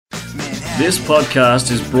This podcast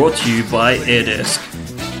is brought to you by AirDesk,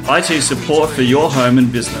 IT support for your home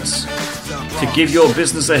and business. To give your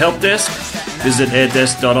business a help desk, visit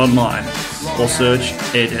airdesk.online or search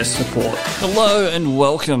AirDesk support. Hello and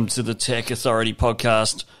welcome to the Tech Authority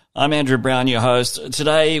podcast. I'm Andrew Brown, your host.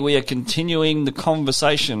 Today we are continuing the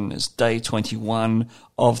conversation. It's day 21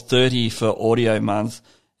 of 30 for Audio Month,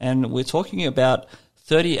 and we're talking about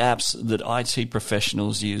 30 apps that IT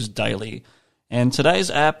professionals use daily. And today's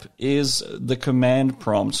app is the Command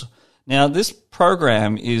Prompt. Now, this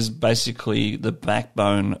program is basically the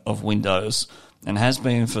backbone of Windows and has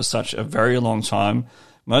been for such a very long time.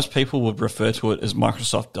 Most people would refer to it as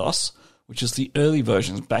Microsoft DOS, which is the early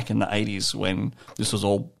versions back in the 80s when this was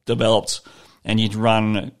all developed, and you'd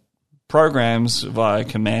run programs via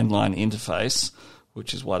command line interface,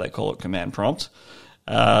 which is why they call it Command Prompt,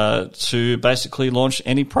 to basically launch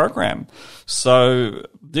any program. So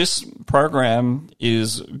this program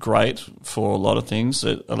is great for a lot of things.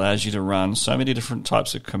 It allows you to run so many different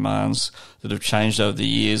types of commands that have changed over the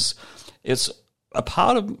years. It's a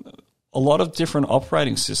part of a lot of different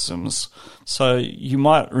operating systems. So you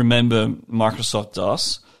might remember Microsoft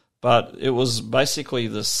DOS, but it was basically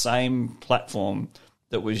the same platform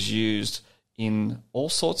that was used in all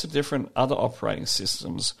sorts of different other operating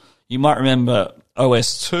systems. You might remember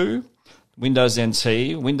OS2, Windows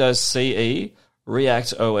NT, Windows CE,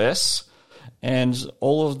 React OS, and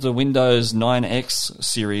all of the Windows 9X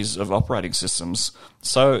series of operating systems.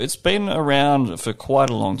 So it's been around for quite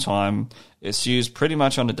a long time. It's used pretty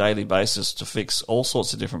much on a daily basis to fix all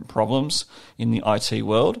sorts of different problems in the IT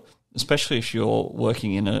world, especially if you're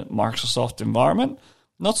working in a Microsoft environment.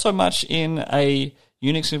 Not so much in a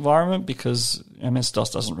Unix environment because MS-DOS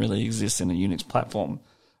doesn't really exist in a Unix platform.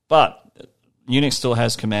 But Unix still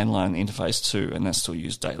has command line interface too, and that's still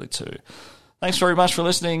used daily too. Thanks very much for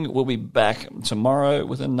listening. We'll be back tomorrow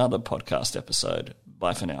with another podcast episode.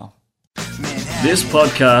 Bye for now. This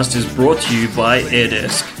podcast is brought to you by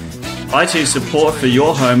AirDesk, IT support for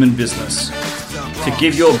your home and business. To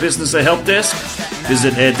give your business a help desk,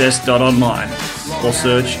 visit airdesk.online or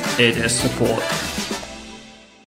search AirDesk support.